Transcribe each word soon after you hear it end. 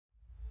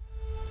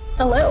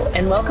Hello,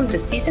 and welcome to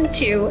Season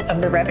 2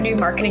 of the Revenue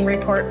Marketing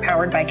Report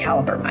powered by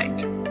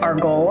CaliberMind. Our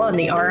goal on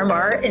the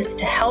RMR is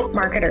to help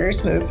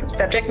marketers move from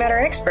subject matter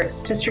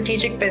experts to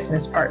strategic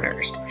business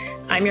partners.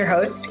 I'm your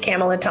host,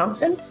 Camela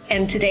Thompson,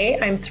 and today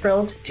I'm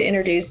thrilled to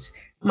introduce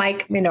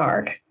Mike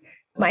Maynard.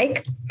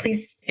 Mike,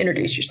 please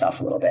introduce yourself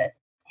a little bit.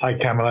 Hi,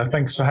 Camela.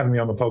 Thanks for having me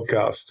on the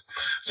podcast.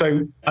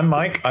 So I'm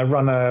Mike. I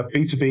run a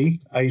B2B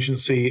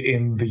agency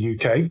in the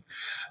UK.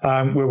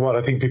 We're what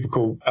I think people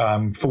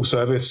call full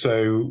service.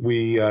 So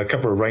we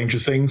cover a range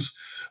of things.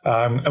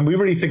 And we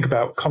really think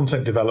about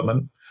content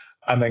development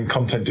and then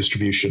content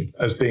distribution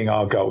as being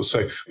our goal.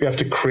 So we have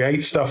to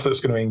create stuff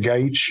that's going to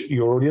engage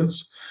your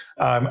audience.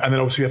 And then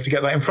obviously we have to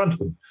get that in front of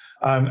them.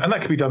 And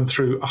that can be done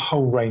through a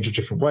whole range of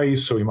different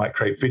ways. So we might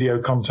create video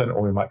content,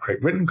 or we might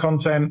create written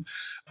content.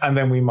 And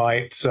then we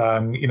might,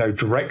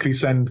 directly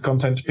send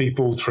content to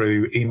people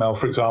through email,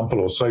 for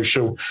example, or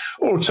social,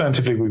 or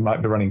alternatively, we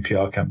might be running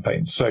PR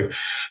campaigns. So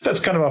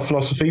that's kind of our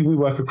philosophy. We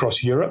work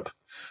across Europe.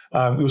 We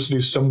also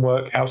do some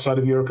work outside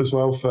of Europe as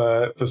well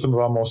for some of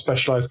our more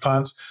specialized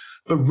clients.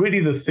 But really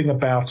the thing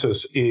about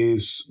us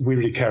is we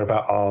really care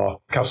about our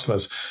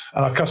customers.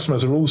 And our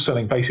customers are all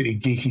selling basically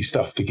geeky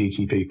stuff to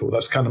geeky people.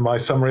 That's kind of my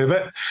summary of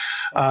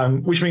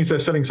it, which means they're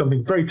selling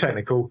something very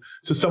technical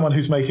to someone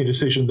who's making a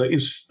decision that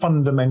is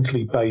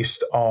fundamentally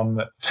based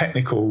on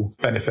technical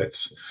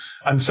benefits.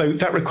 And so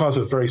that requires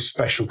a very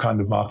special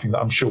kind of marketing that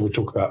I'm sure we'll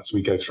talk about as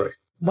we go through.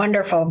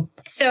 Wonderful.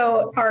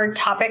 So our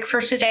topic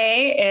for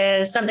today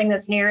is something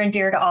that's near and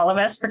dear to all of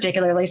us,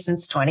 particularly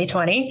since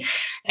 2020,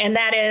 and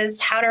that is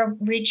how to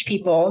reach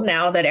people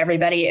now that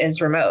everybody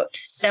is remote.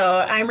 So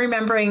I'm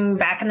remembering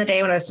back in the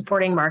day when I was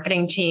supporting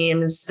marketing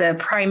teams, the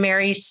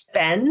primary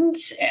spend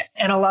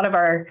and a lot of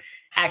our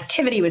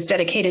activity was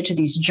dedicated to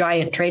these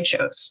giant trade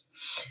shows.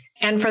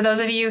 And for those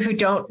of you who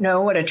don't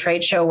know what a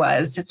trade show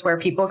was, it's where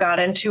people got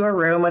into a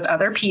room with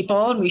other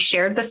people and we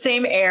shared the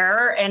same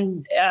air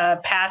and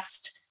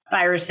passed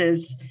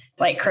viruses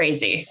like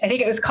crazy. I think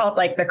it was called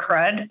like the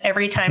crud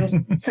every time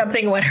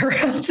something went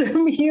around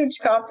some huge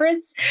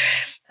conference.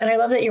 And I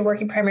love that you're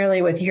working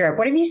primarily with Europe.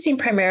 What have you seen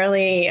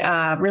primarily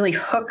really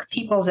hook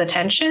people's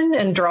attention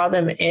and draw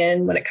them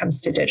in when it comes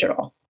to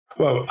digital?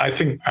 Well, I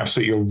think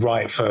absolutely you're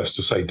right first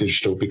to say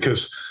digital,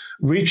 because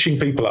reaching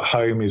people at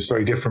home is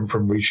very different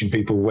from reaching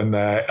people when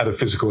they're at a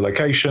physical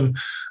location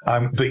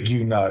that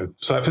you know.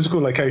 So that physical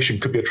location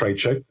could be a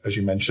trade show, as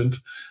you mentioned,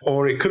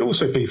 or it could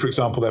also be, for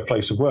example, their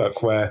place of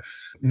work, where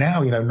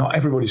now, not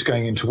everybody's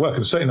going into work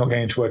and certainly not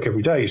going into work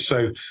every day.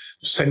 So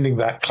sending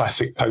that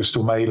classic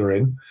postal mailer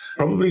in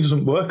probably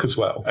doesn't work as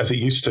well as it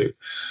used to.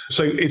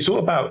 So it's all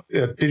about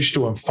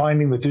digital and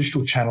finding the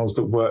digital channels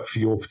that work for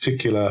your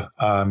particular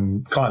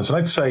clients. And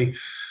I'd say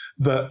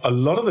that a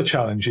lot of the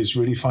challenge is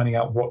really finding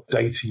out what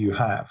data you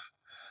have.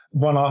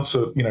 One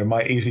answer,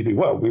 might easily be,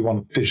 well, we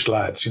want digital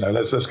ads.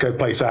 Let's go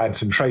place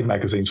ads in trade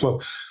magazines.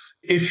 Well,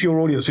 if your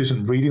audience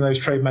isn't reading those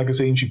trade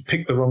magazines, you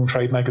pick the wrong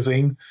trade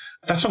magazine,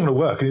 that's not going to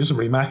work. And it doesn't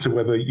really matter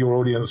whether your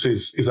audience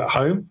is at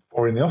home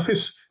or in the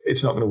office.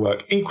 It's not going to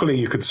work. Equally,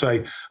 you could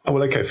say, oh,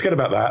 well, okay, forget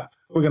about that.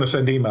 We're going to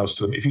send emails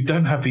to them. If you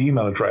don't have the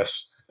email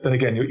address, then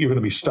again, you're going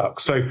to be stuck.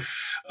 So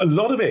a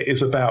lot of it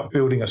is about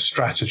building a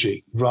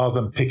strategy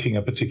rather than picking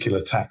a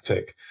particular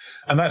tactic.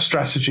 And that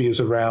strategy is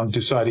around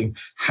deciding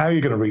how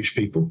you're going to reach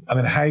people and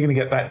then how you're going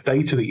to get that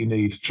data that you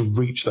need to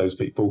reach those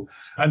people.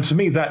 And to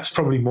me, that's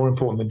probably more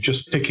important than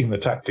just picking the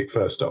tactic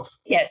first off.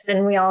 Yes.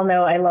 And we all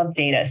know I love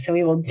data, so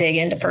we will dig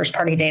into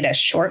first-party data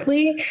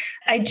shortly.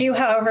 I do,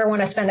 however,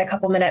 want to spend a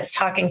couple minutes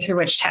talking through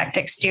which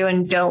tactics do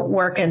and don't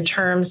work in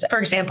terms, for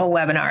example,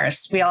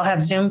 webinars. We all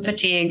have Zoom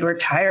fatigue. We're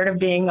tired of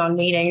being on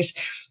meetings.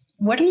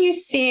 What are you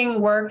seeing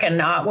work and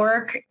not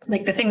work?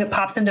 Like the thing that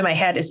pops into my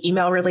head is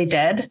email really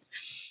dead?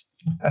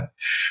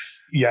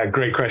 Yeah,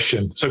 great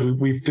question. So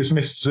we've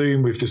dismissed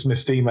Zoom, we've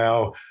dismissed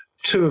email,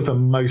 two of the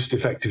most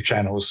effective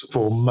channels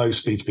for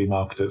most B2B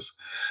marketers.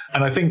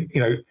 And I think,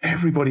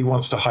 everybody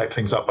wants to hype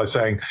things up by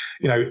saying,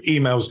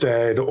 email's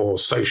dead or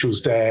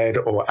social's dead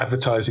or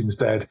advertising's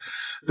dead.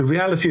 The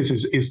reality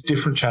is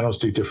different channels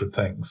do different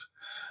things.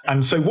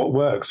 And so what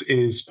works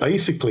is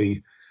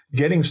basically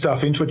getting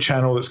stuff into a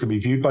channel that's going to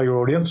be viewed by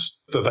your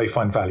audience that they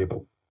find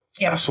valuable.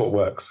 Yeah. That's what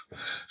works.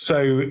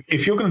 So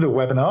if you're going to do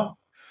a webinar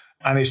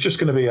and it's just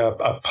going to be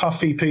a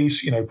puffy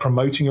piece,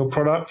 promoting your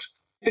product,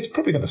 it's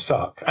probably going to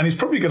suck. And it's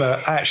probably going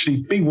to actually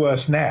be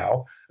worse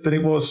now than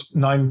it was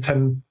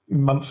 9-10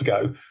 months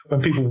ago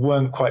when people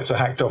weren't quite so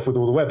hacked off with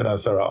all the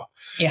webinars there are.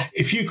 Yeah.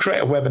 If you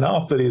create a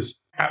webinar that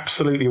is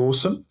absolutely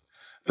awesome,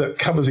 that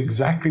covers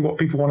exactly what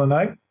people want to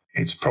know,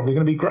 it's probably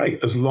going to be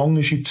great as long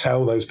as you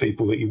tell those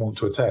people that you want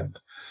to attend.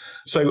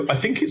 So I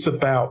think it's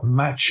about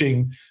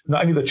matching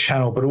not only the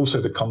channel, but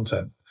also the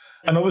content.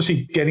 And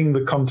obviously getting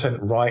the content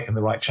right in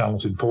the right channel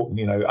is important.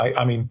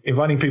 I mean,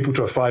 inviting people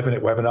to a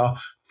 5-minute webinar,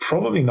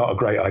 probably not a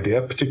great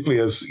idea,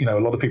 particularly as, a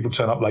lot of people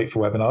turn up late for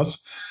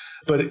webinars.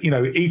 But,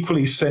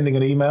 equally sending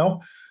an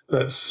email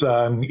that's,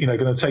 going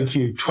to take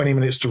you 20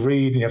 minutes to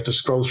read and you have to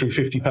scroll through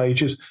 50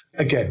 pages.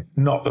 Again,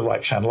 not the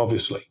right channel,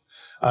 obviously.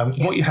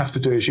 What you have to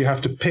do is you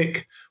have to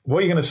pick what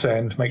you're going to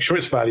send, make sure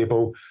it's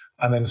valuable,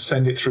 and then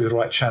send it through the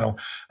right channel.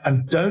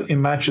 And don't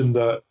imagine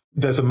that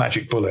there's a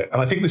magic bullet.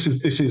 And I think this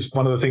is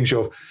one of the things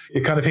you're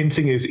kind of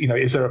hinting is,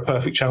 is there a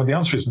perfect channel? The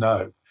answer is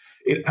no.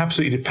 It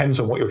absolutely depends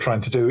on what you're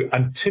trying to do.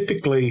 And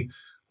typically,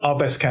 our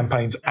best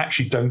campaigns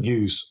actually don't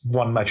use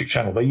one magic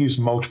channel. They use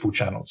multiple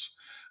channels.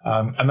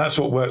 And that's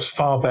what works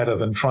far better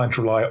than trying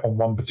to rely on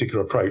one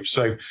particular approach.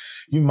 So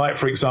you might,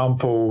 for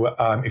example,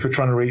 if you're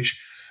trying to reach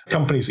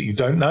companies that you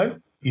don't know,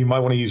 you might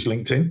want to use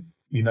LinkedIn.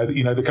 You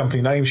know the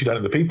company names, you don't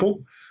know the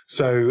people.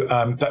 So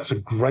that's a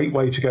great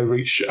way to go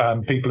reach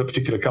people at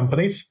particular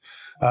companies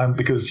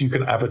because you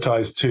can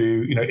advertise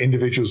to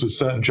individuals with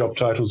certain job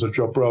titles or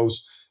job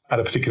roles at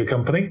a particular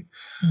company.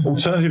 Mm-hmm.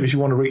 Alternatively, if you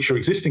want to reach your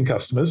existing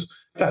customers,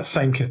 that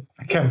same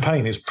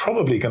campaign is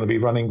probably going to be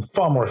running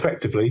far more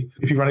effectively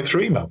if you run it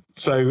through email.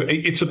 So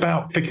it's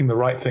about picking the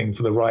right thing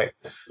for the right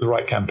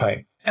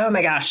campaign. Oh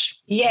my gosh.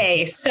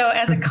 Yay. So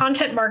as a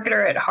content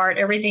marketer at heart,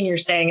 everything you're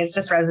saying is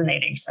just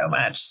resonating so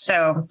much.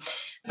 So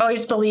I've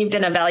always believed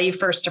in a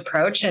value-first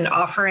approach and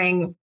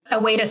offering a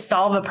way to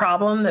solve a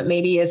problem that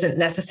maybe isn't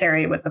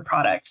necessary with the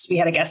product. We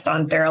had a guest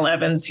on, Daryl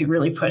Evans, who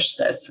really pushed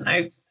this.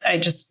 And I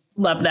just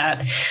love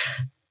that.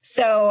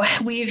 So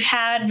we've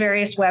had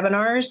various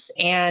webinars,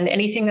 and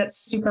anything that's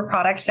super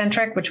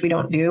product-centric, which we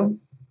don't do,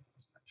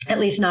 at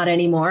least not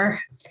anymore,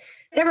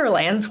 never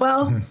lands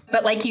well. Mm-hmm.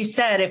 But like you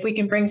said, if we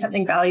can bring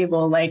something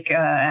valuable, like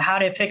how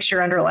to fix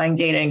your underlying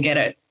data and get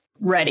it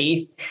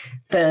ready,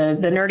 the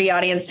nerdy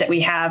audience that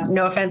we have,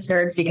 no offense,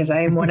 nerds, because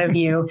I am one of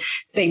you,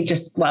 they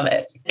just love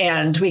it.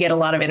 And we get a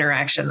lot of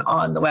interaction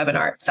on the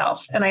webinar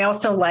itself. And I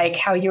also like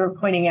how you were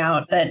pointing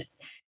out that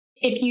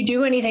if you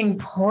do anything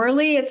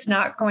poorly, it's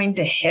not going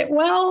to hit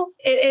well.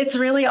 It's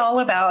really all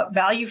about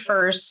value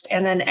first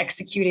and then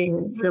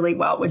executing really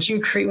well. Would you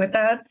agree with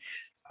that?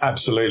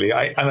 Absolutely.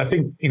 I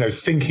think,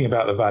 thinking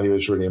about the value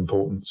is really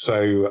important.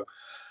 So,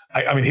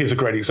 I mean, here's a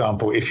great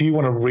example. If you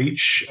want to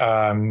reach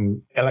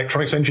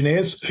electronics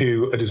engineers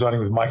who are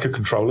designing with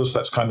microcontrollers,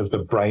 that's kind of the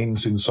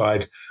brains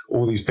inside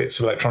all these bits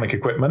of electronic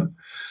equipment.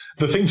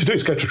 The thing to do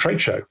is go to a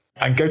trade show,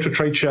 and go to a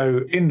trade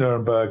show in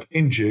Nuremberg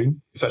in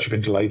June. It's actually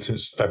been delayed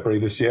since February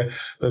this year.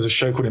 There's a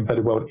show called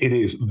Embedded World. It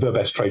is the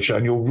best trade show,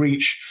 and you'll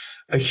reach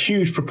a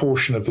huge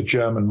proportion of the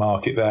German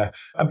market there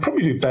and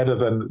probably do better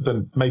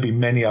than maybe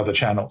many other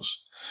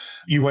channels.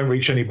 You won't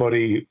reach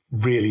anybody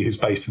really who's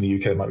based in the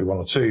UK. There might be one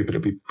or two, but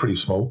it'll be pretty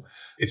small.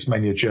 It's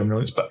mainly a German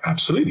audience, but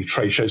absolutely,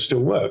 trade shows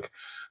still work.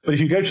 But if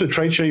you go to the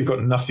trade show, you've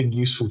got nothing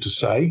useful to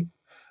say.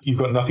 You've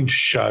got nothing to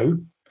show.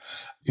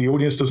 The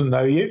audience doesn't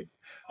know you.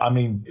 I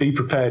mean, be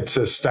prepared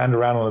to stand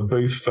around on a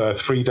booth for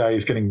 3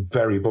 days getting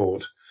very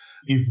bored.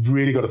 You've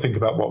really got to think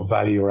about what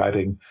value you're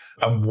adding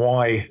and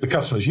why the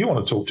customers you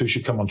want to talk to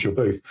should come onto your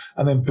booth,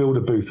 and then build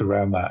a booth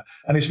around that.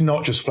 And it's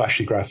not just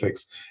flashy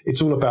graphics.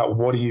 It's all about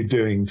what are you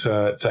doing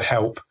to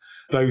help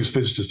those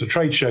visitors to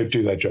trade show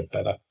do their job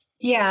better.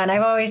 Yeah. And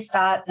I've always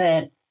thought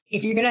that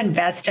if you're going to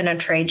invest in a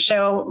trade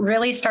show,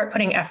 really start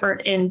putting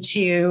effort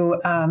into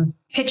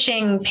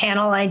pitching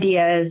panel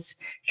ideas,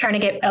 trying to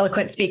get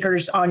eloquent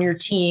speakers on your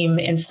team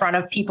in front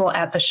of people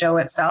at the show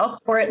itself,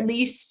 or at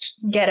least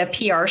get a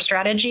PR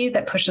strategy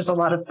that pushes a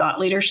lot of thought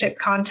leadership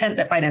content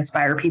that might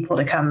inspire people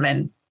to come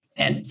and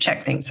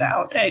check things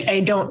out.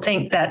 I don't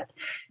think that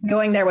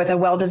going there with a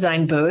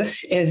well-designed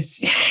booth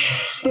is,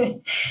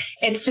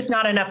 it's just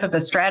not enough of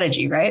a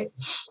strategy, right?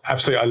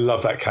 Absolutely. I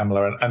love that,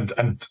 Camela.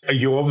 And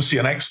you're obviously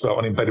an expert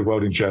on Embedded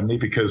World in Germany,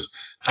 because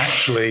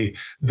actually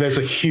there's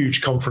a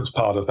huge conference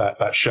part of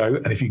that show.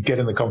 And if you get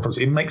in the conference,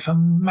 it makes a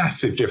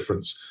massive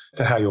difference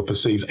to how you're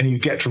perceived. And you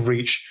get to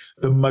reach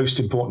the most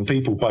important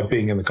people by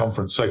being in the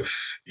conference. So,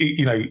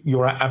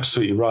 you're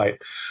absolutely right.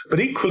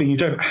 But equally, you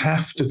don't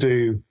have to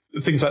do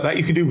things like that.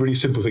 You can do really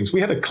simple things.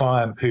 We had a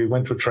client who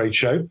went to a trade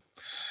show,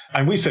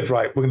 and we said,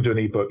 right, we're going to do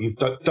an ebook. You've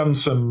done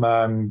some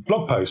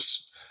blog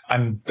posts,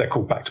 and they're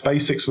called Back to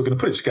Basics. We're going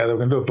to put it together.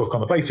 We're going to do a book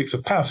on the basics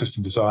of power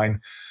system design.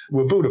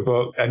 We'll build a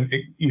book, and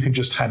you can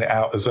just hand it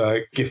out as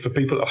a gift for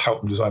people that help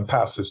them design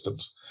power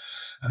systems.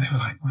 And they were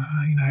like, well,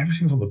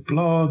 everything's on the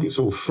blog. It's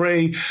all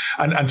free.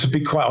 And to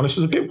be quite honest,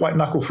 it was a bit white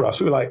knuckle for us.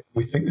 We were like,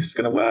 we think this is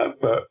going to work,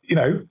 but, it's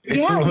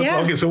all on the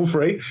blog. It's all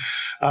free.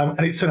 And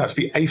it turned out to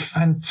be a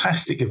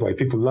fantastic giveaway.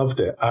 People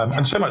loved it.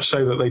 And so much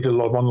so that they did a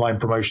lot of online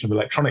promotion of the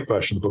electronic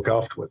version of the book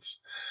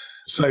afterwards.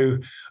 So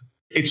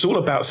it's all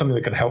about something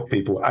that can help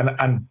people.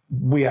 And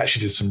we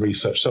actually did some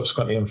research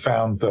subsequently and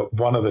found that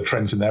one of the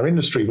trends in their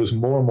industry was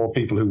more and more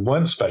people who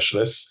weren't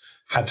specialists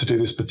had to do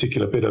this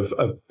particular bit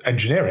of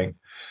engineering.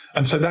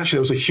 And so actually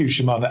there was a huge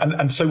demand.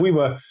 And so we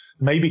were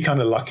maybe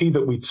kind of lucky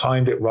that we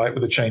timed it right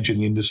with the change in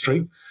the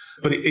industry.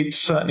 But it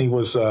certainly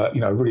was a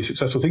really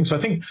successful thing. So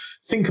I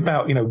think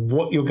about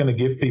what you're going to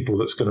give people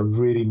that's going to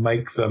really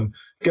make them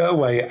go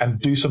away and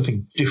do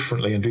something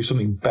differently and do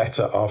something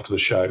better after the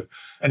show.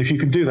 And if you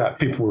can do that,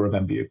 people will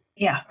remember you.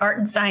 Yeah, art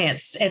and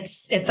science.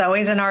 It's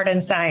always an art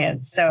and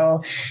science.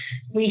 So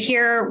we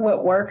hear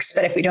what works,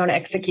 but if we don't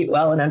execute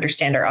well and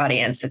understand our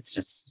audience, it's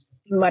just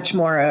much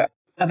more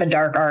of a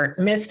dark art,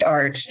 missed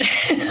art.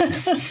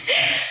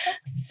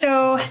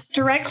 So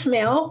direct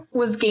mail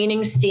was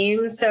gaining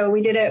steam. So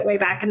we did it way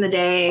back in the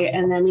day,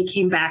 and then we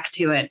came back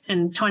to it.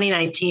 In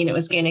 2019, it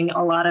was gaining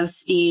a lot of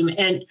steam.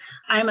 And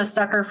I'm a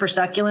sucker for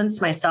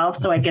succulents myself.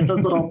 So I get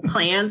those little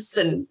plants,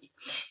 and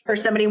or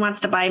somebody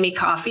wants to buy me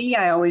coffee.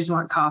 I always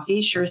want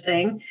coffee, sure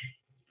thing.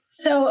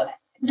 So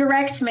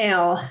direct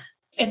mail,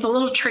 it's a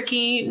little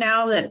tricky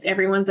now that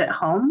everyone's at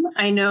home.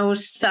 I know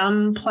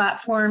some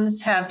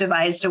platforms have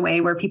devised a way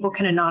where people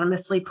can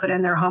anonymously put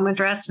in their home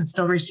address and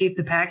still receive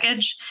the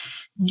package.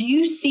 Do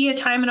you see a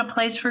time and a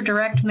place for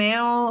direct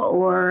mail,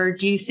 or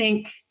do you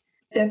think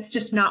that's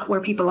just not where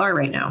people are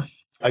right now?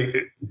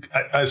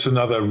 That's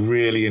another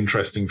really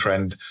interesting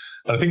trend.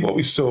 And I think what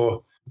we saw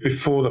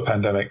before the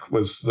pandemic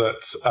was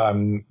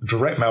that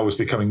direct mail was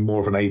becoming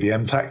more of an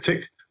ABM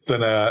tactic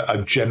than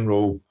a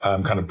general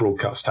kind of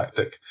broadcast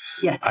tactic.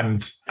 Yeah.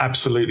 And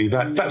absolutely,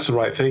 that's the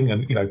right thing.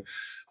 And,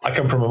 I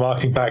come from a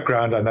marketing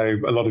background. I know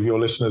a lot of your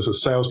listeners are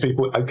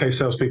salespeople. Okay,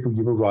 salespeople,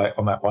 you were right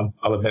on that one.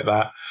 I'll admit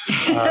that.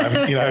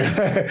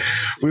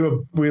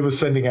 We were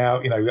sending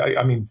out,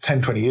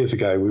 10, 20 years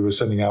ago, we were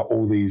sending out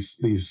all these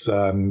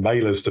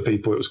mailers to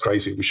people. It was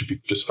crazy. We should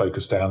be just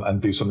focused down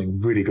and do something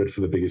really good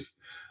for the biggest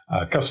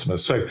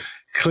customers. So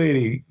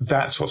clearly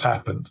that's what's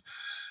happened.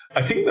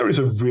 I think there is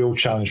a real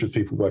challenge with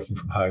people working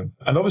from home.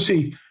 And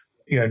obviously,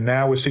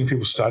 now we're seeing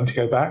people starting to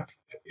go back.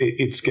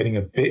 It's getting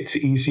a bit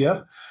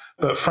easier.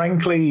 But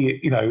frankly,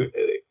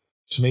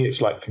 to me, it's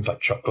like things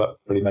like chocolate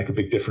really make a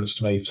big difference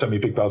to me. Send me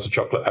big bars of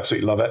chocolate,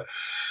 absolutely love it.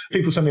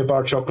 People send me a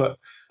bar of chocolate.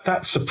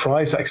 That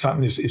surprise, that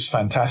excitement is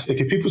fantastic.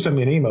 If people send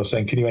me an email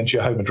saying, can you enter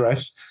your home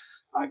address?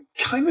 It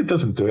kind of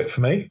doesn't do it for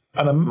me.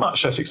 And I'm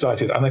much less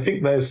excited. And I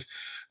think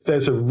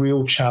there's a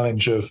real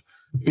challenge of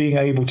being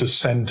able to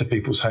send to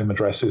people's home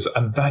addresses.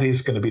 And that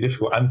is going to be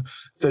difficult. And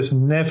there's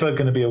never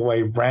going to be a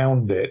way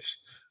around it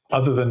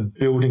other than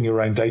building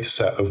your own data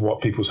set of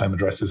what people's home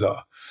addresses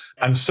are.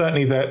 And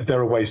certainly there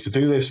are ways to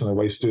do this, and there are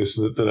ways to do this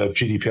that are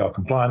GDPR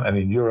compliant. And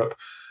in Europe,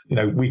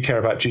 we care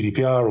about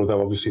GDPR,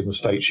 although obviously in the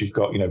States you've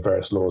got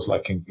various laws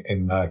like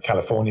in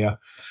California.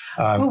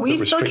 We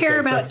still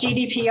care about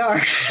GDPR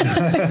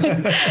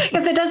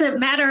because it doesn't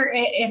matter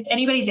if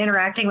anybody's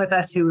interacting with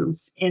us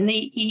who's in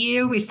the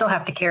EU, we still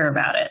have to care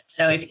about it.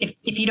 So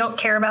if you don't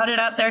care about it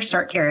out there,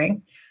 start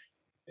caring.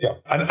 Yeah,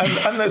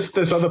 and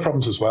there's other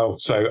problems as well.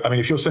 So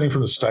if you're sending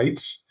from the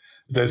States,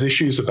 there's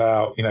issues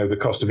about the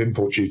cost of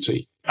import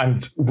duty,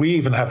 and we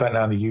even have that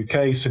now in the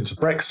UK since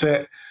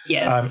Brexit.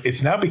 Yes,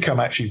 it's now become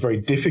actually very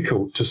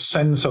difficult to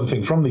send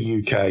something from the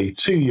UK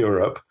to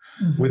Europe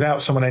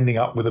without someone ending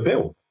up with a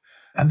bill.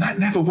 And that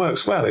never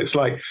works well. It's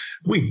like,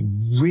 we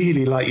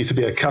really like you to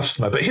be a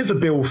customer, but here's a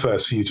bill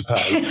first for you to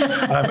pay.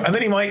 And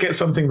then you might get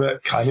something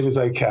that kind of is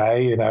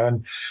okay,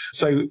 and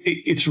so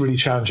it's really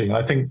challenging.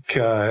 I think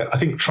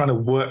trying to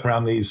work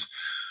around these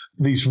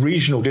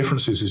regional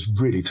differences is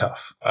really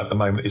tough at the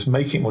moment. It's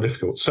making it more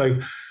difficult. So,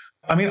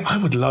 I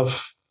would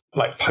love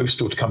like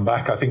postal to come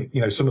back. I think,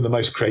 some of the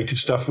most creative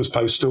stuff was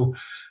postal.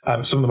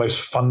 Some of the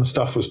most fun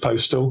stuff was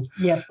postal.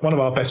 Yeah. One of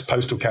our best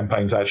postal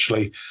campaigns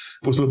actually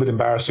was a little bit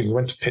embarrassing. We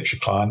went to pitch a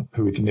client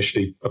who had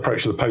initially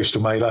approached the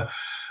postal mailer,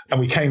 and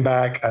we came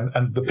back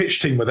and the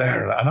pitch team were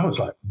there. And I was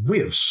like, we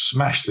have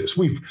smashed this.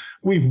 We've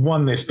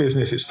won this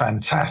business. It's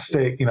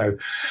fantastic,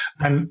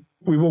 and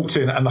we walked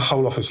in and the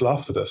whole office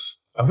laughed at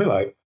us. And we're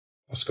like,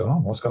 what's going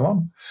on? What's going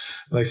on?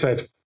 And they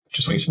said,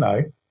 just want you to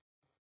know,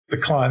 the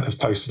client has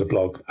posted a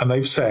blog and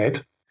they've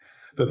said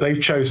that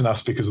they've chosen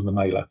us because of the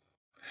mailer.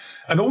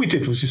 And all we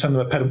did was we sent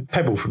them a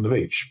pebble from the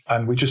beach,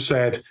 and we just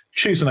said,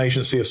 choose an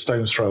agency a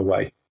stone's throw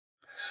away.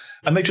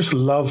 And they just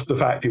loved the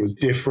fact it was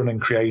different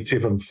and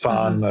creative and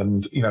fun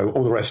and,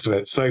 all the rest of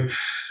it. So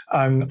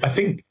I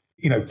think,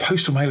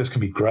 postal mailers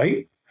can be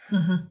great.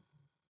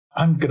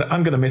 I'm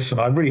gonna miss them.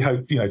 I really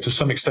hope, to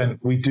some extent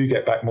we do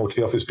get back more to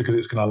the office because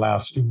it's going to allow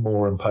us to do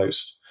more in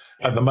post.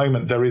 At the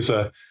moment, there is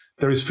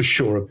for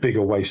sure a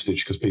bigger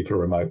wastage because people are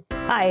remote.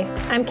 Hi,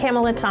 I'm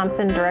Camela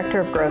Thompson, Director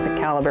of Growth at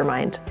Caliber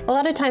Mind. A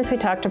lot of times we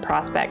talk to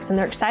prospects and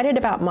they're excited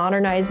about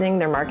modernizing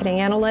their marketing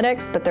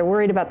analytics, but they're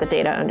worried about the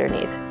data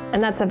underneath.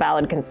 And that's a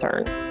valid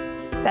concern.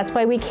 That's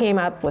why we came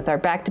up with our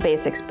Back to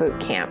Basics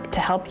Bootcamp to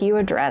help you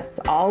address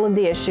all of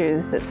the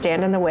issues that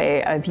stand in the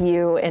way of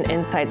you and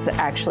insights that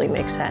actually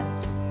make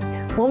sense.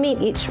 We'll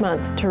meet each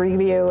month to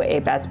review a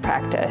best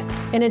practice.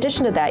 In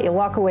addition to that, you'll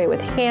walk away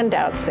with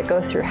handouts that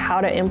go through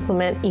how to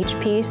implement each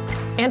piece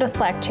and a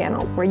Slack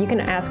channel where you can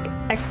ask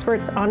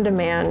experts on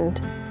demand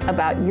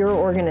about your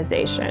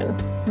organization,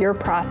 your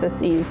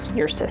processes,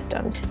 your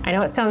systems. I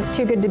know it sounds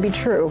too good to be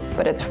true,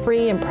 but it's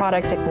free and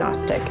product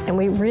agnostic, and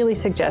we really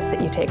suggest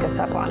that you take us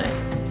up on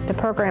it. The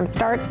program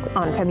starts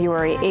on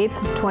February 8th,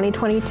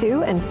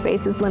 2022, and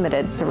space is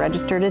limited, so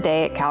register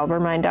today at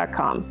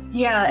calibermind.com.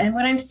 Yeah, and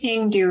what I'm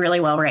seeing do really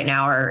well right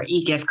now are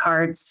e-gift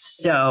cards.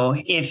 So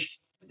if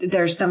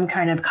there's some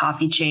kind of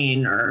coffee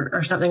chain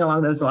or something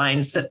along those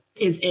lines that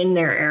is in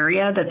their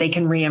area that they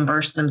can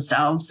reimburse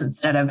themselves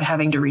instead of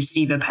having to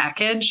receive a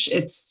package,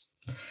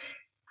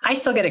 I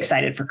still get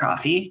excited for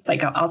coffee.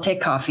 Like, I'll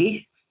take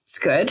coffee. It's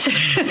good.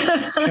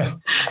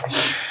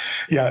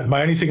 Yeah,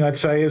 my only thing I'd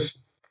say is,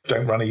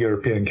 don't run a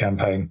European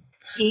campaign.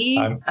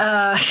 You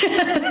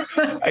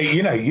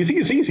think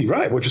it's easy,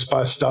 right? We'll just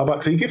buy a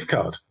Starbucks e-gift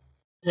card.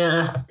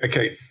 Yeah.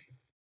 Okay.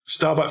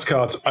 Starbucks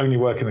cards only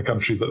work in the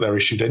country that they're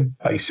issued in,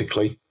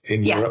 basically,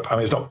 in Europe. I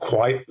mean, it's not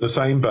quite the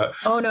same, but...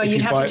 Oh, no,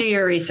 you'd have to do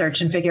your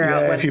research and figure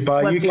out what's if you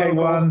buy a UK local.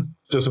 one,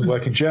 doesn't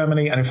work in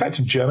Germany. And in fact,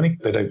 in Germany,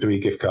 they don't do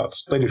e-gift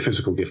cards. They do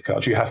physical gift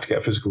cards. You have to get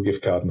a physical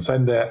gift card and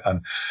send it.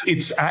 And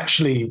it's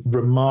actually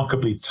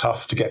remarkably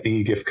tough to get the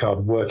e-gift card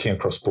working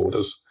across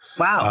borders.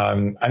 Wow.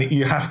 And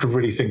you have to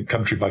really think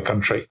country by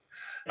country.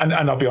 And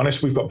I'll be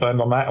honest, we've got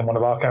burned on that in one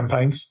of our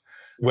campaigns,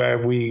 where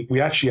we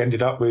actually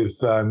ended up with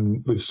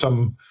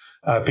some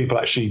people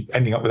actually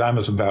ending up with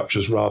Amazon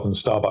vouchers rather than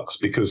Starbucks,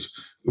 because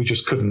we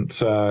just couldn't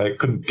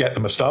get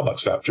them a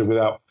Starbucks voucher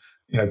without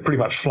pretty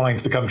much flying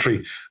to the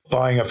country,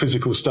 buying a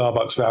physical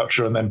Starbucks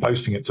voucher and then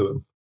posting it to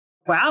them.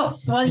 Wow.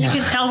 Well, you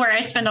can tell where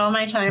I spend all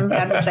my time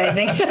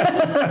advertising.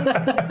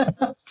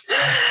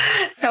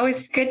 It's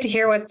always good to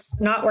hear what's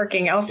not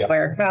working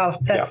elsewhere. Wow,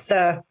 that's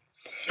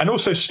and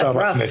also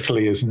Starbucks in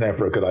Italy is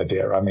never a good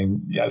idea. I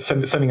mean,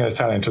 sending an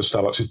Italian to a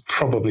Starbucks is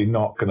probably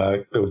not going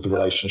to build the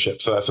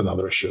relationship. So that's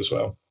another issue as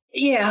well.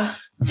 Yeah.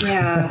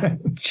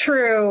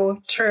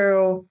 True.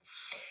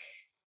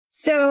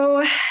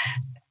 So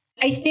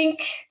I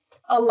think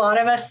a lot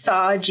of us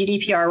saw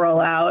GDPR roll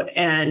out,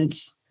 and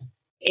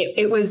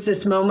it was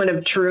this moment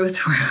of truth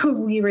where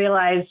we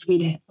realized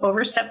we'd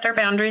overstepped our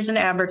boundaries in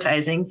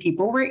advertising.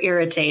 People were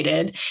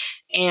irritated,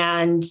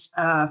 and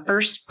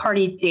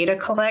first-party data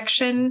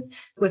collection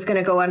was going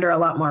to go under a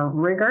lot more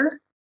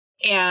rigor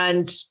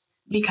and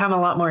become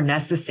a lot more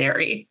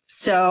necessary.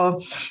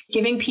 So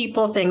giving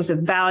people things of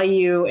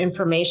value,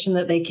 information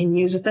that they can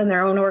use within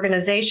their own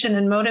organization,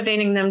 and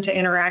motivating them to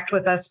interact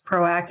with us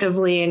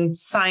proactively and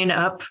sign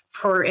up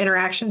for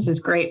interactions is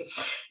great.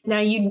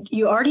 Now, you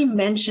already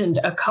mentioned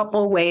a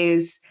couple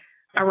ways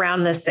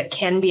around this that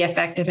can be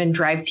effective and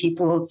drive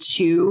people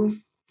to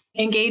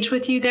engage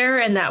with you there,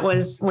 and that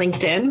was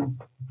LinkedIn.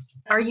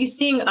 Are you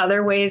seeing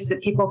other ways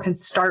that people can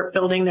start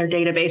building their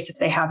database if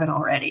they haven't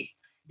already?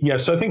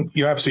 Yes, I think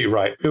you're absolutely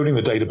right. Building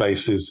the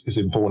database is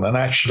important. And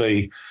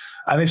actually,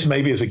 and this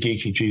maybe is a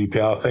geeky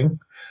GDPR thing,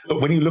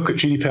 but when you look at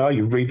GDPR,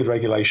 you read the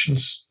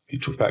regulations. You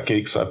talk about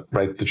geeks. I've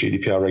read the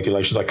GDPR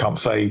regulations. I can't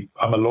say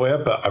I'm a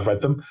lawyer, but I've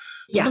read them.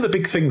 Yeah. One of the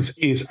big things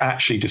is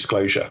actually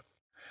disclosure.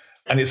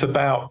 And it's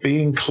about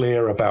being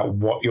clear about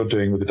what you're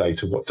doing with the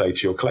data, what data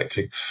you're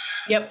collecting.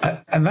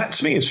 Yep. And that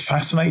to me is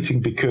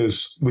fascinating,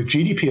 because with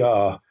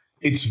GDPR,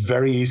 it's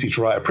very easy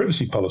to write a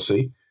privacy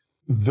policy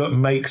that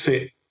makes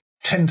it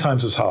 10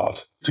 times as hard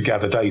to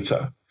gather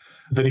data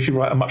than if you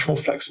write a much more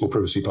flexible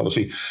privacy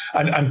policy.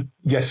 And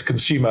yes,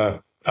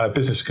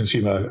 business to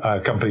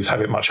consumer companies have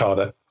it much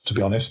harder, to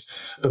be honest.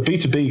 But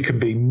B2B can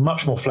be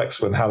much more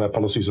flexible in how their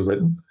policies are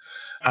written,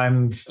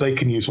 and they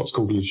can use what's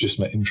called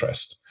legitimate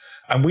interest.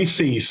 And we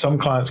see some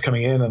clients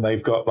coming in and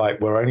they've got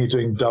we're only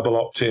doing double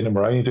opt-in, and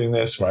we're only doing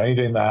this, we're only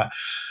doing that.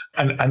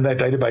 And their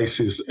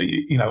databases,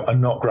 are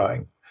not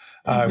growing.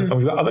 And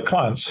we've got other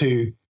clients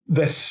who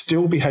they're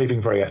still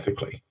behaving very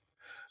ethically.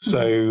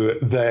 So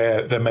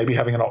they're maybe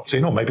having an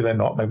opt-in, or maybe they're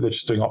not. Maybe they're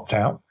just doing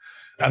opt-out.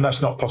 And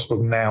that's not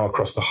possible now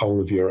across the whole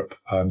of Europe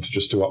to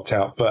just do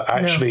opt-out. But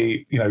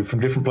actually, from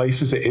different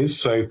places it is.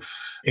 So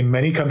in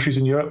many countries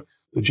in Europe,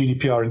 the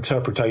GDPR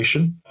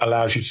interpretation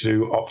allows you to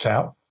do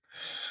opt-out.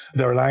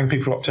 They're allowing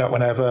people to opt out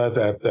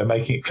whenever. They're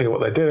making it clear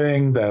what they're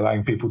doing. They're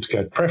allowing people to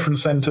go to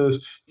preference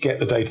centers, get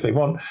the data they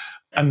want,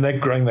 and they're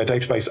growing their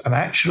database. And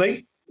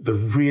actually, the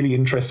really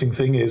interesting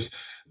thing is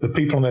the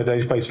people on their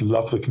database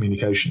love the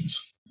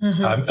communications.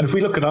 And if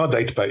we look at our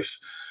database,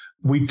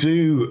 we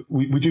do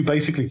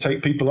basically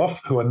take people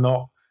off who are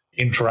not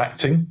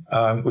interacting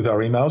with our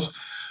emails,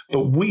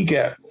 but we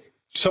get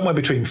somewhere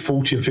between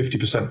 40 and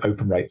 50%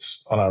 open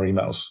rates on our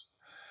emails.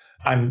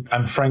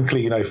 And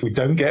frankly, if we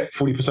don't get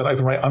 40%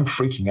 open rate, I'm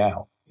freaking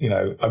out.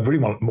 I really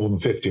want more than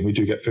 50, and we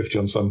do get 50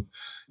 on some,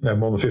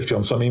 more than 50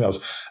 on some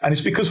emails. And it's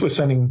because we're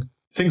sending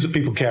things that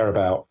people care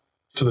about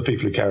to the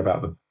people who care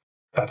about them.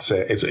 That's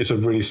it. It's a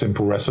really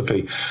simple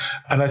recipe.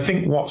 And I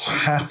think what's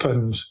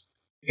happened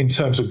in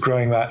terms of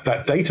growing that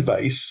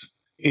database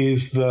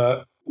is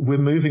that we're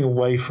moving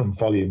away from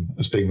volume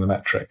as being the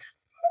metric.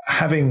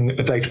 Having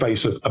a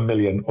database of 1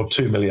 million or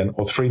 2 million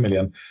or 3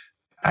 million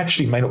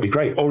actually may not be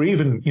great. Or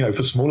even,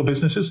 for smaller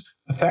businesses,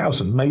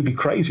 1,000 may be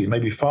crazy,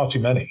 maybe far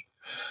too many.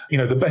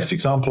 The best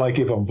example I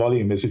give on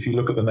volume is if you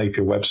look at the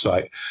Napier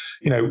website,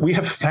 we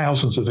have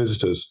thousands of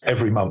visitors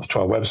every month to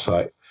our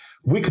website.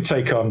 We could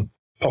take on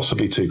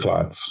possibly 2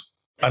 clients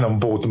and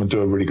onboard them and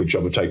do a really good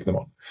job of taking them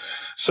on.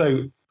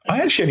 So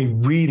I actually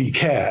only really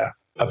care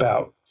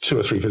about 2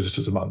 or 3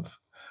 visitors a month.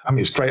 I mean,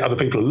 it's great other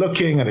people are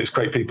looking, and it's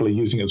great people are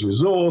using it as a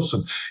resource,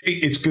 and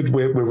it's good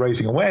we're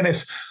raising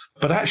awareness.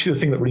 But actually, the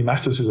thing that really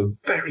matters is a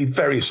very,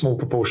 very small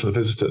proportion of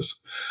visitors.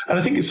 And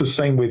I think it's the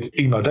same with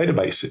email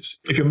databases.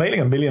 If you're mailing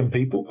 1 million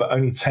people, but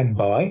only 10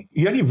 buy,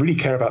 you only really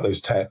care about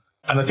those 10.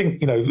 And I think,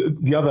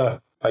 the other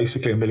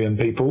basically 1 million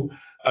people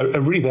are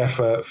really there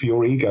for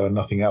your ego and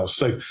nothing else.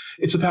 So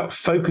it's about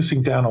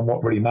focusing down on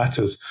what really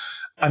matters.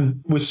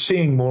 And we're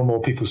seeing more and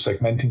more people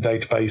segmenting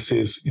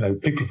databases.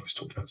 People have always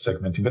talked about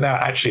segmenting, but now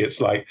actually it's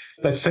like,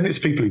 let's send it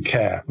to people who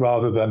care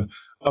rather than,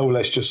 oh,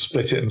 let's just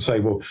split it and say,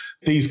 well,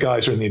 these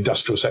guys are in the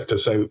industrial sector,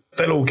 so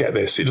they'll all get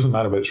this. It doesn't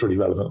matter whether it's really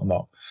relevant or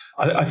not.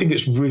 I think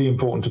it's really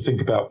important to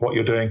think about what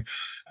you're doing.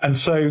 And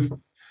so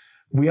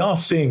we are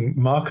seeing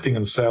marketing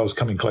and sales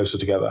coming closer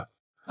together.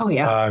 Oh,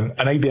 yeah.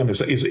 And ABM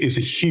is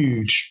a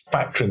huge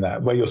factor in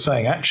that, where you're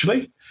saying,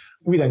 actually,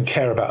 we don't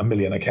care about 1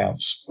 million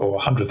accounts or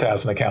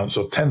 100,000 accounts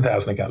or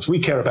 10,000 accounts. We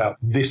care about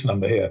this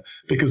number here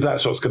because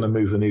that's what's going to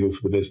move the needle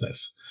for the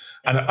business.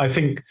 And I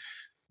think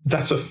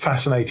that's a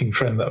fascinating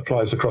trend that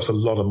applies across a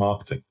lot of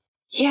marketing.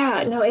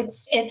 Yeah, no,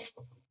 it's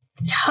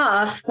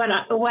tough.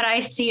 What I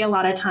see a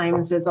lot of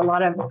times is a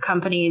lot of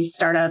companies,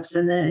 startups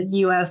in the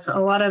US, a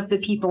lot of the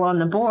people on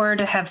the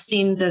board have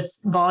seen this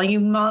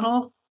volume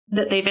model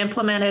that they've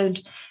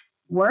implemented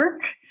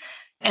work.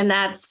 And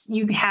that's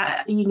you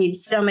need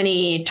so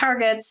many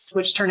targets,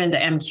 which turn into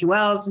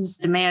MQLs, this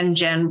demand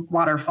gen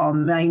waterfall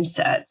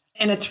mindset.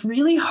 And it's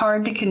really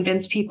hard to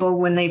convince people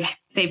when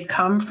they've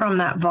come from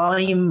that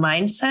volume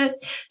mindset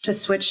to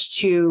switch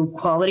to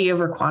quality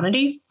over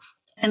quantity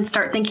and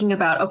start thinking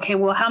about, okay,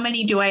 well, how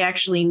many do I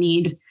actually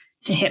need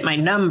to hit my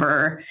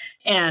number?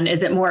 And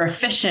is it more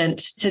efficient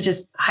to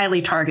just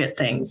highly target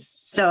things?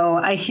 So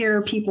I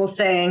hear people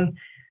saying,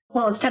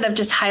 well, instead of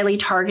just highly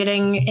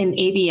targeting in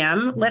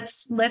ABM,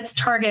 let's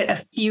target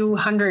a few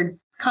hundred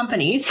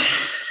companies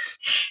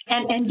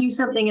and do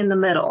something in the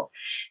middle.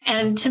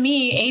 And to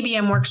me,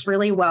 ABM works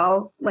really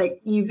well.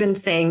 Like you've been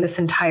saying this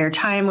entire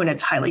time, when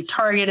it's highly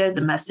targeted,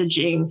 the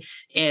messaging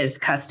is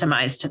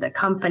customized to the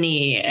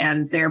company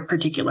and their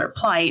particular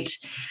plight.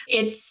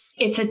 It's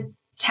a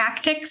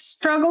tactic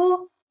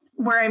struggle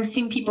where I'm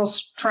seeing people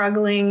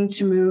struggling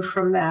to move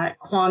from that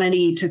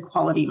quantity to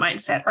quality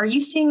mindset. Are you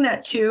seeing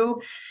that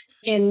too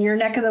in your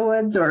neck of the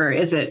woods, or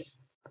is it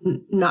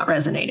not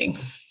resonating?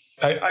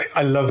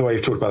 I love the way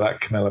you've talked about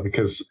that, Camela,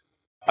 because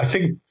I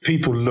think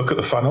people look at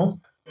the funnel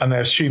and they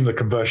assume the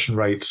conversion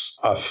rates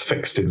are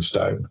fixed in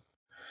stone.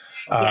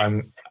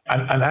 Yes.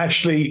 And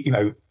actually,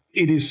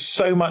 it is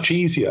so much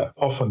easier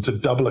often to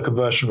double a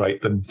conversion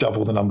rate than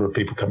double the number of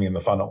people coming in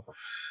the funnel.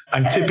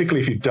 And typically,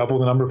 if you double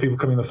the number of people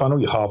coming in the funnel,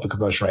 you halve the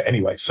conversion rate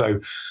anyway. So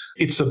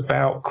it's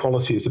about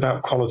quality. It's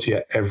about quality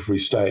at every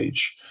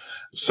stage.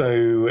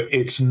 So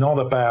it's not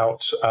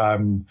about,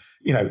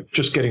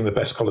 just getting the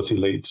best quality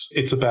leads.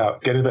 It's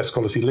about getting the best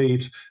quality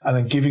leads and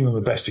then giving them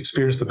the best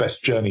experience, the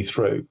best journey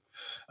through.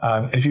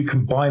 And if you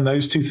combine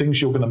those two things,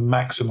 you're going to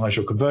maximize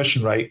your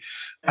conversion rate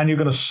and you're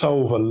going to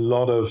solve a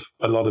lot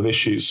of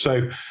issues.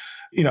 So,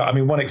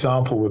 one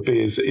example would be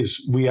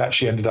is we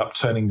actually ended up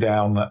turning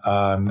down,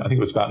 I think it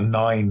was about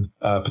 9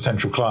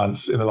 potential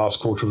clients in the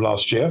last quarter of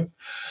last year.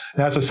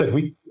 Now, as I said,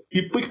 we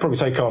could probably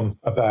take on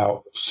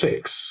about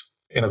 6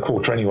 in a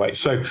quarter anyway.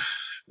 So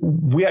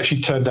we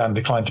actually turned down,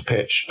 declined to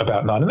pitch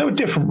about 9. And there were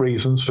different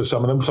reasons for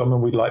some of them. Some of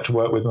them we'd like to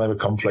work with and there were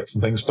conflicts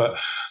and things. But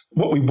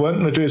what we weren't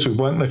going to do is we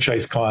weren't going to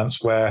chase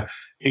clients where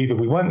either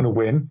we weren't going to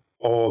win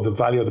or the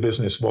value of the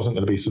business wasn't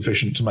going to be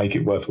sufficient to make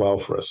it worthwhile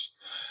for us.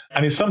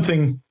 And it's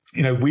something,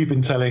 we've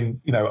been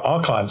telling,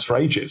 our clients for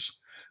ages.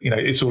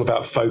 It's all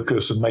about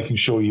focus and making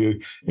sure you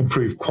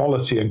improve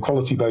quality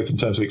both in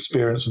terms of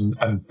experience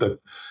and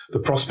the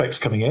prospects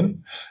coming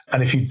in.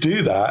 And if you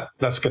do that,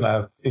 that's going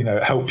to,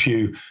 help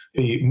you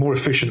be more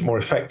efficient, more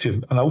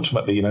effective, and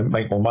ultimately,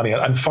 make more money.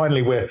 And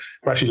finally, we're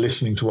actually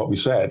listening to what we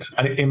said,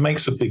 and it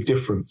makes a big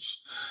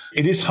difference.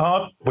 It is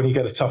hard when you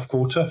get a tough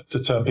quarter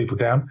to turn people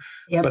down,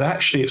 but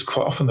actually it's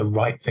quite often the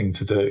right thing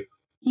to do.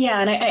 Yeah.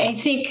 And I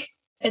think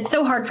it's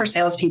so hard for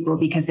salespeople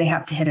because they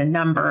have to hit a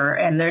number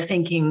and they're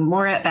thinking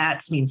more at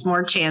bats means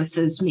more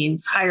chances,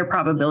 means higher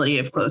probability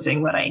of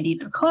closing what I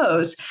need to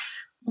close.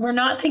 We're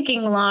not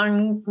thinking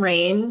long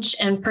range,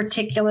 and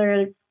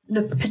particular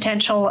the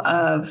potential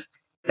of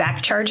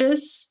back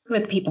charges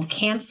with people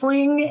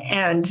canceling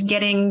and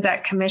getting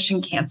that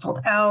commission canceled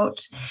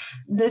out.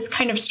 This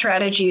kind of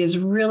strategy is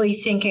really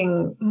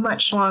thinking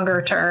much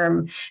longer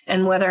term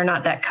and whether or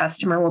not that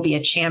customer will be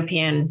a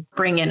champion,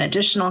 bring in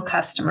additional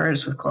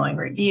customers with glowing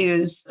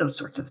reviews, those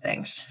sorts of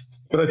things.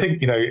 But I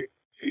think,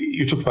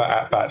 you talk about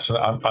at-bats, and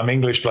I'm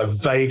English, but I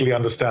vaguely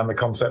understand the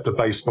concept of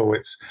baseball.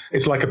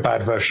 It's like a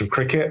bad version of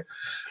cricket.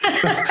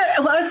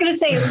 Well, I was going to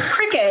say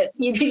cricket.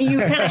 You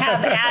kind of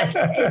have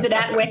at. Is it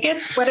at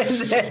wickets? What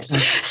is it?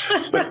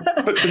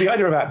 but the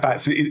idea of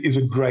at-bats is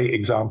a great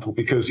example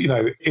because,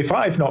 if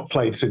I've not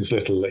played since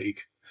Little League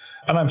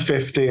and I'm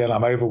 50 and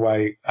I'm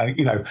overweight,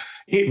 and,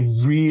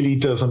 it really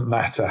doesn't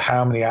matter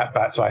how many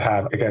at-bats I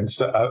have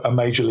against a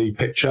major league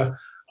pitcher.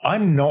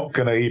 I'm not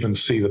going to even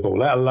see the ball,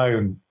 let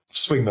alone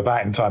swing the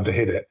bat in time to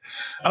hit it.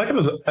 And I can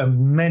have as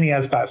many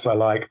as-bats as I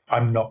like,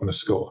 I'm not going to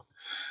score.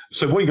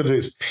 So what you've got to do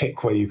is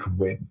pick where you can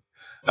win.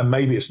 And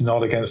maybe it's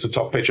not against the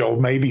top pitcher,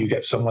 or maybe you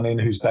get someone in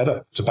who's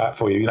better to bat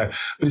for you, But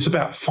it's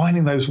about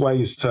finding those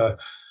ways to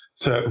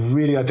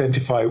really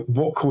identify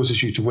what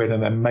causes you to win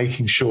and then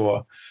making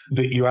sure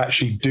that you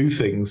actually do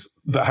things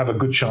that have a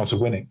good chance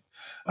of winning.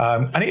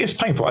 And it is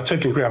painful. I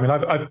totally agree.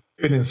 I've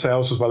been in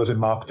sales as well as in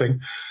marketing.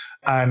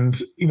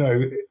 And,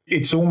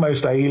 it's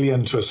almost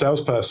alien to a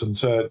salesperson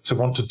to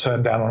want to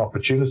turn down an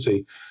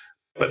opportunity.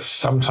 But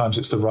sometimes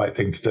it's the right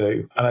thing to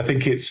do. And I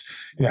think it's,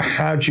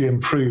 how do you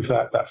improve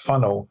that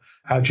funnel?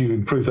 How do you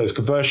improve those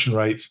conversion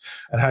rates?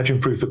 And how do you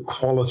improve the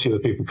quality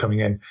of the people coming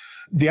in?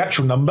 The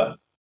actual number,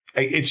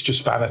 it's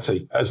just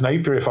vanity. As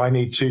Napier, if I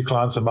need 2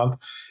 clients a month,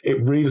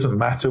 it really doesn't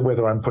matter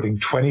whether I'm putting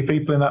 20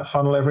 people in that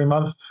funnel every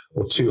month,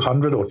 or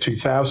 200 or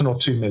 2,000 or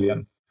 2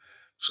 million.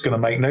 It's going to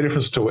make no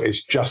difference at all.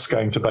 It's just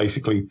going to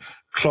basically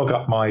clog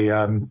up my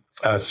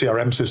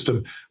CRM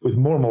system with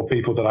more and more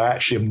people that I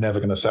actually am never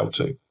going to sell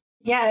to.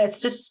 Yeah,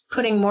 it's just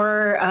putting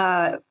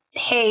more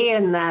hay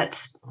in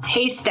that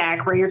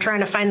haystack where you're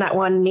trying to find that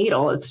one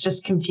needle. It's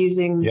just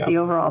confusing the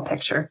overall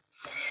picture.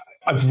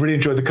 I've really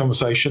enjoyed the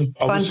conversation.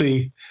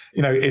 Obviously,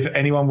 if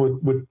anyone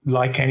would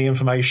like any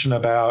information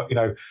about,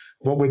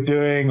 what we're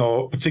doing,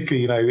 or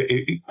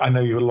particularly, I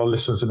know you have a lot of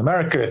listeners in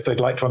America, if they'd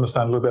like to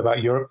understand a little bit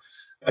about Europe,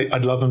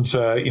 I'd love them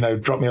to,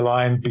 drop me a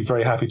line, be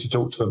very happy to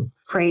talk to them.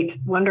 Great.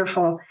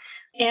 Wonderful.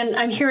 And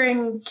I'm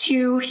hearing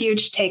 2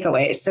 huge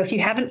takeaways. So if you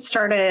haven't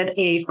started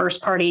a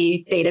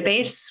first-party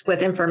database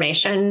with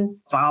information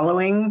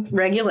following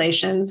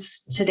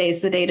regulations,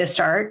 today's the day to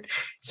start.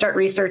 Start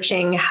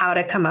researching how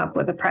to come up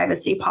with a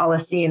privacy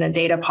policy and a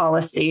data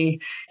policy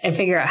and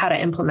figure out how to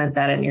implement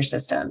that in your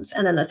systems.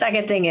 And then the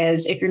second thing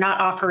is, if you're not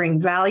offering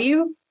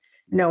value,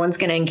 no one's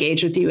going to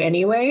engage with you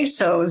anyway.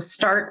 So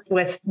start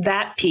with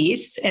that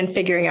piece and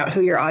figuring out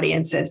who your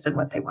audience is and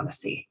what they want to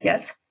see.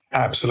 Yes?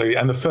 Absolutely.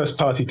 And the first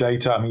party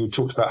data, you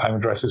talked about home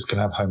addresses, can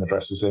have home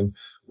addresses in.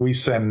 We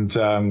send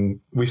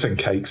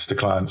cakes to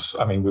clients.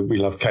 We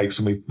love cakes,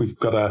 and we've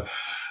got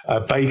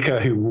a baker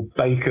who will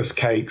bake us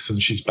cakes,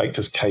 and she's baked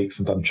us cakes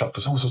and done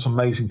chocolates, all sorts of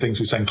amazing things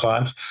we send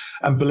clients.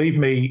 And believe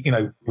me,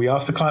 we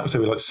ask the client, we say,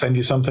 we'd like to send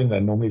you something. They're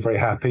normally very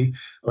happy.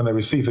 When they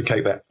receive the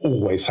cake, they're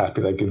always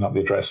happy. They've given up the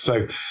address.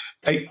 So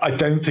I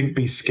don't think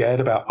be scared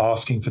about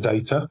asking for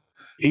data,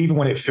 even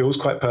when it feels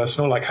quite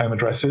personal, like home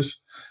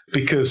addresses.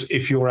 Because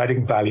if you're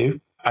adding value,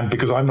 and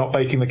because I'm not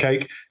baking the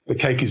cake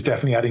is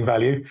definitely adding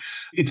value,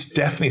 it's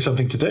definitely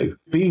something to do.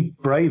 Be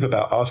brave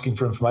about asking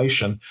for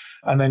information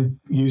and then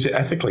use it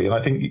ethically. And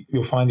I think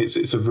you'll find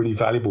it's a really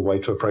valuable way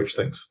to approach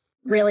things.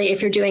 Really,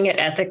 if you're doing it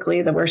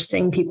ethically, the worst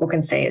thing people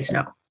can say is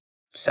no.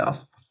 So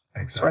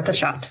It's worth a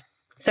shot.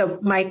 So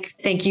Mike,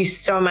 thank you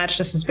so much.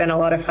 This has been a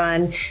lot of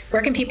fun.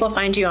 Where can people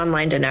find you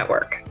online to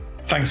network?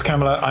 Thanks,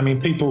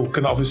 Camela. People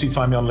can obviously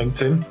find me on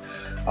LinkedIn.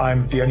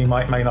 I'm the only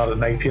Mike Maynard at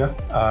Napier,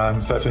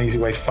 so that's an easy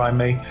way to find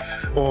me.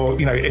 Or,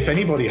 if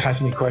anybody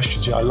has any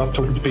questions, I love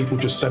talking to people,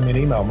 just send me an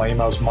email. My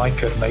email is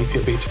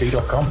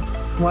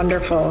mike@napierb2b.com.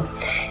 Wonderful.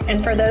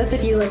 And for those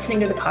of you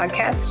listening to the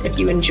podcast, if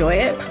you enjoy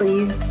it,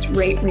 please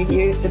rate,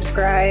 review,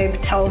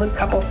 subscribe, tell a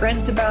couple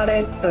friends about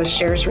it. Those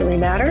shares really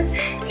matter.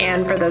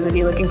 And for those of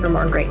you looking for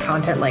more great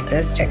content like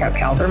this, check out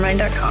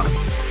calibermind.com.